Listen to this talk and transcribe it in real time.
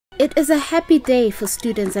It is a happy day for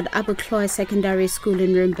students at Abukloi Secondary School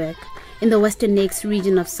in Rumbek, in the Western Lakes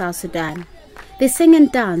region of South Sudan. They sing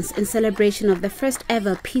and dance in celebration of the first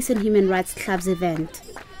ever Peace and Human Rights Clubs event.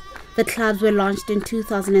 The clubs were launched in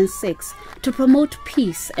 2006 to promote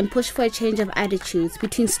peace and push for a change of attitudes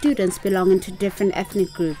between students belonging to different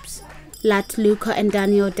ethnic groups. Laat Luka and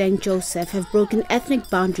Daniel Deng Joseph have broken ethnic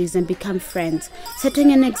boundaries and become friends,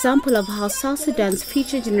 setting an example of how South Sudan's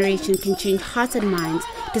future generation can change hearts and minds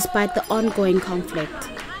despite the ongoing conflict.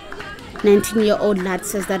 19-year-old Laat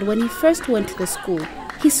says that when he first went to the school,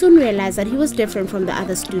 he soon realized that he was different from the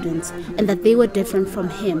other students and that they were different from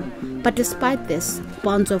him. But despite this,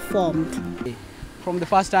 bonds were formed. From the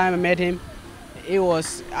first time I met him,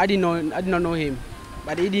 I did not know him,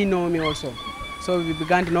 but he didn't know me also. So we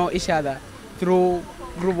began to know each other through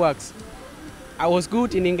group works. I was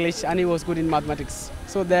good in English and he was good in mathematics.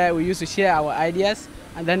 So there we used to share our ideas,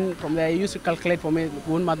 and then from there he used to calculate for me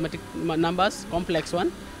good mathematical numbers, complex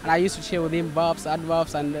one, and I used to share with him verbs,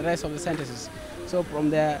 adverbs and the rest of the sentences. So from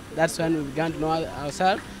there, that's when we began to know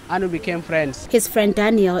ourselves and we became friends. His friend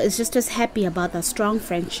Daniel is just as happy about the strong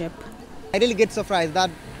friendship. I really get surprised that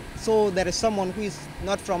there is someone who is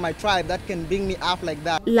not from my tribe that can bring me up like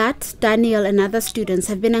that. Laat, Daniel and other students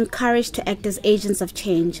have been encouraged to act as agents of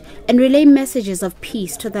change and relay messages of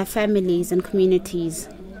peace to their families and communities.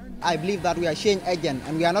 I believe that we are change agents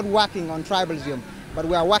and we are not working on tribalism, but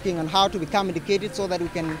we are working on how to become educated so that we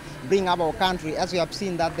can bring up our country. As we have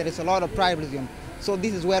seen that there is a lot of tribalism. So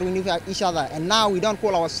this is where we know each other. And now we don't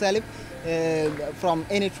call ourselves from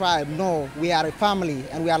any tribe. No, we are a family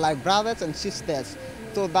and we are like brothers and sisters.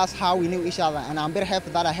 So that's how we knew each other, and I'm very happy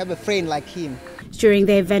that I have a friend like him. During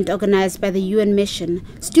the event organized by the UNMISS,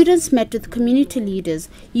 students met with community leaders,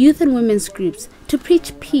 youth and women's groups to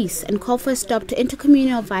preach peace and call for a stop to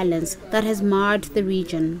intercommunal violence that has marred the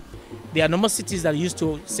region. The animosities that used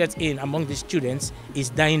to set in among the students is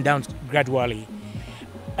dying down gradually.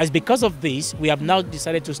 As because of this, we have now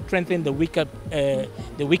decided to strengthen the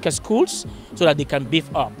weaker schools so that they can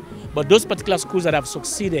beef up. But those particular schools that have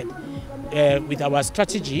succeeded with our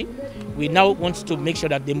strategy, we now want to make sure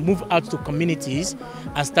that they move out to communities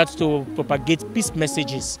and start to propagate peace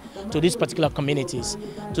messages to these particular communities,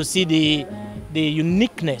 to see the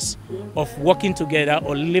uniqueness of working together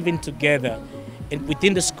or living together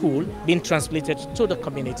within the school being translated to the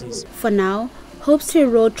communities. For now, hopes to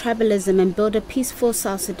erode tribalism and build a peaceful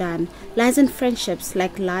South Sudan lies in friendships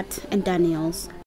like Laat and Daniel's.